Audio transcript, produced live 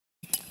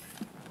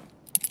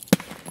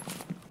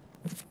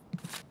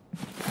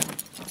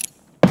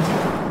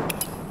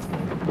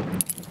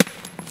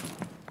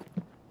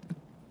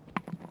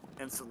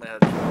instantly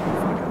had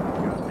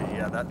fucking me.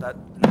 Yeah, that.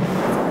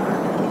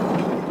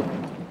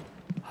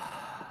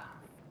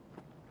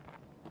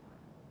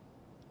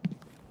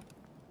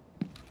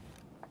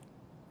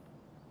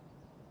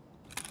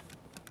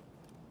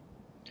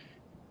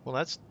 Well,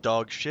 that's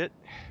dog shit.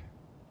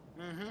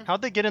 Mm-hmm.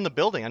 How'd they get in the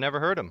building? I never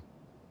heard them.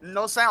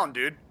 No sound,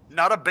 dude.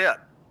 Not a bit.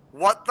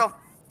 What the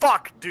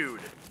fuck,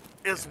 dude,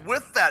 is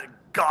with that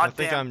goddamn I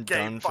think I'm gay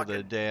done for fucking...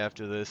 the day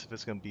after this if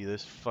it's gonna be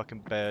this fucking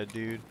bad,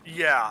 dude.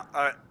 Yeah,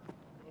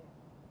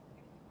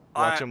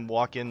 Watch him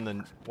walk in the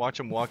north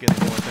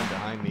end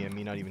behind me and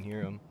me not even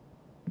hear him.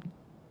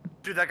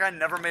 Dude, that guy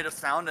never made a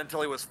sound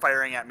until he was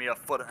firing at me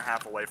 1.5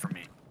 feet away from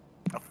me.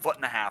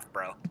 1.5 feet,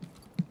 bro.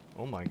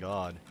 Oh my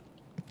god.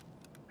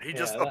 He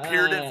just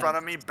appeared in front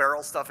of me,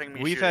 barrel stuffing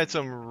me. We've had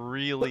some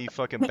really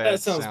fucking bad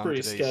that sounds sound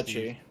pretty today,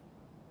 sketchy.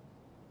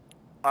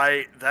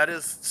 Steve. That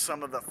is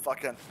some of the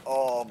fucking...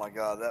 Oh my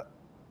god, that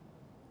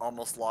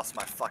almost lost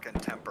my fucking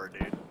temper,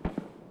 dude.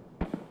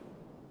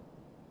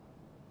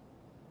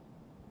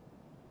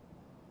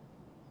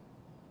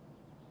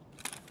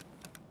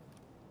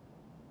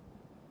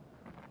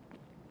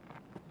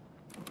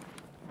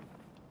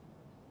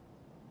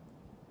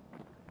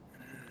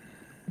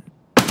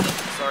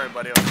 Sorry,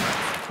 buddy, I was trying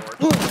to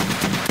record.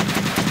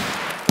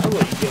 How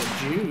about you get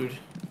Jude?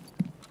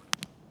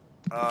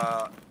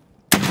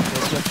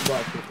 That's just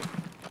black people.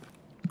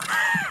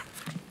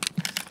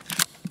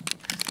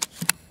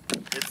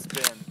 It's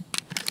been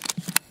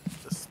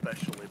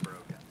especially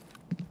broken.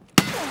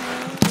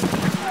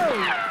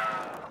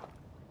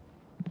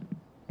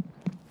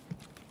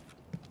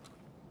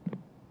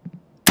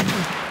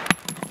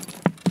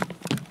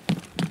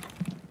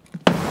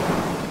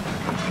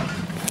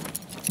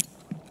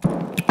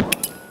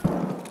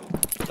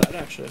 That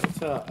actually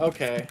helps out.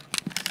 Okay.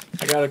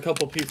 I got a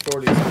couple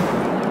P40s.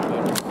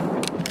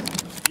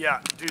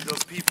 Yeah, dude, those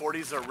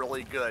P40s are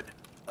really good.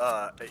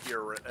 At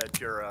your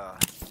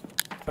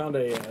Found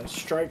a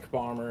strike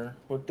bomber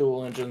with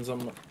dual engines.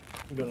 I'm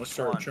gonna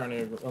start one? trying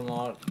to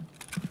unlock.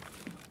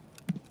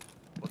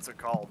 What's it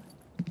called?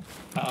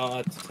 I'll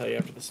have to tell you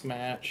after this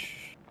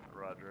match.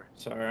 Roger.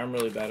 Sorry, I'm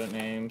really bad at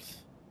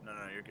names. No,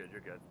 you're good,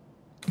 you're good.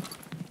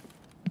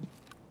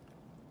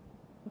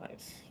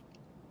 Nice.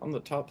 I'm the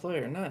top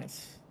player.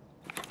 Nice.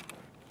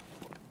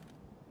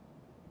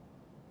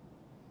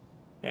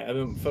 Yeah, I've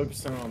been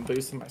focusing on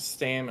boosting my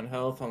stam and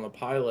health on the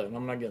pilot, and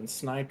I'm not getting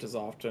sniped as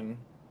often,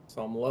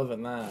 so I'm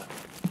loving that.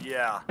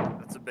 Yeah,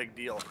 that's a big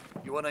deal.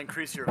 You want to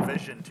increase your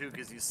vision, too,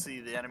 because you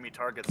see the enemy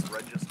targets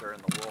register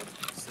in the world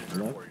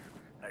sooner for you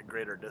at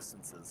greater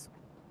distances.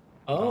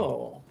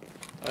 Oh,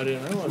 I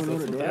didn't realize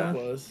that's what that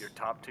was. Your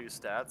top 2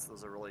 stats,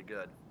 those are really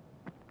good.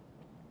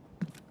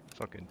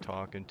 Fucking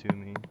talking to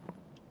me.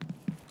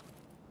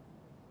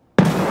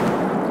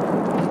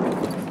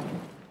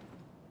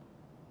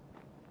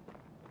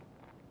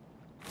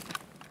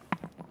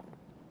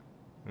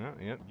 Oh,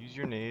 yep, use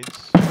your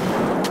nades. Oh,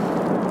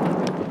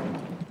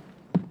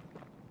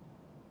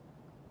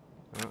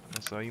 I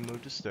saw you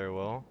move to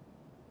stairwell.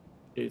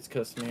 Dude's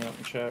cussing me out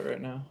in chat right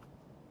now.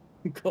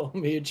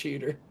 Calling me a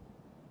cheater.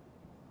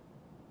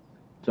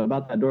 So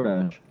about that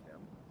DoorDash.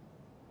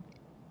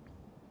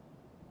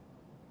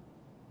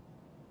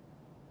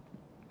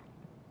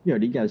 Yo,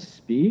 do you guys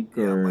speak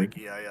or? Yeah,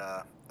 Mikey,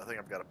 I think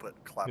I've got to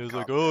put clap. He was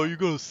like, "Oh, you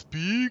gonna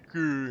speak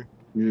or?"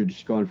 You're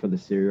just going for the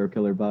serial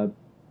killer vibe.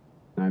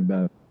 I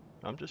bet.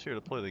 I'm just here to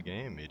play the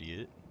game,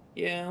 idiot.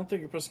 Yeah, I don't think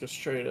you're supposed to go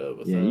straight up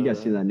with Yeah, you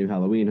guys seen that new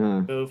Halloween,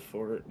 huh? Go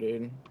for it,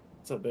 dude.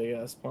 It's a big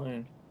ass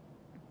plane.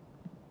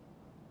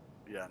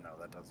 Yeah, no,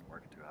 that doesn't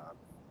work too hot.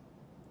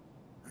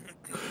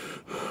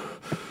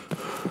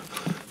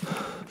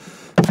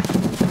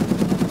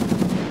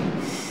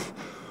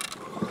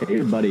 Okay,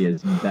 your buddy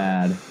is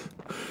bad.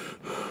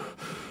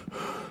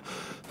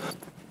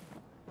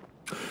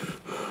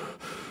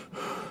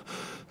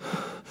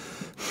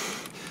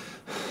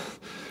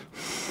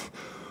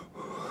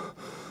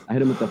 I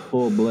hit him with the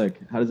full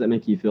blick. How does that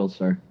make you feel,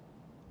 sir?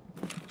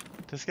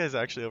 This guy's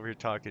actually over here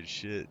talking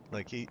shit.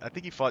 Like I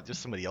think he fought just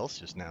somebody else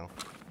just now.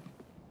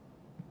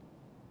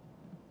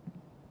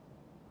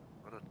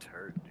 What a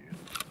turd, dude.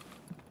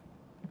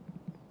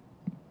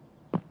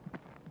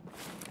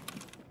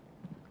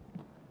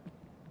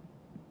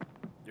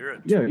 You're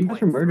at Yo, you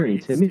guys are murdering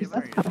 2.3, Timmy? Steven, or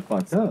That's you're kind of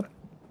fucked 2.7? up.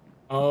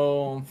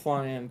 Oh, I'm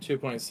flying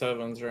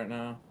 2.7s right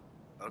now.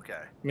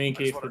 Okay. Me and I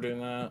just Keith were doing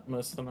that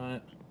most of the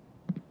night.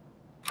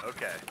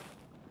 Okay.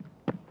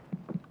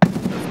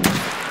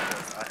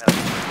 I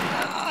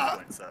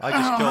have 2.7. I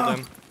just killed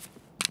him.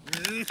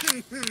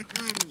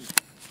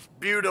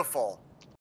 Beautiful.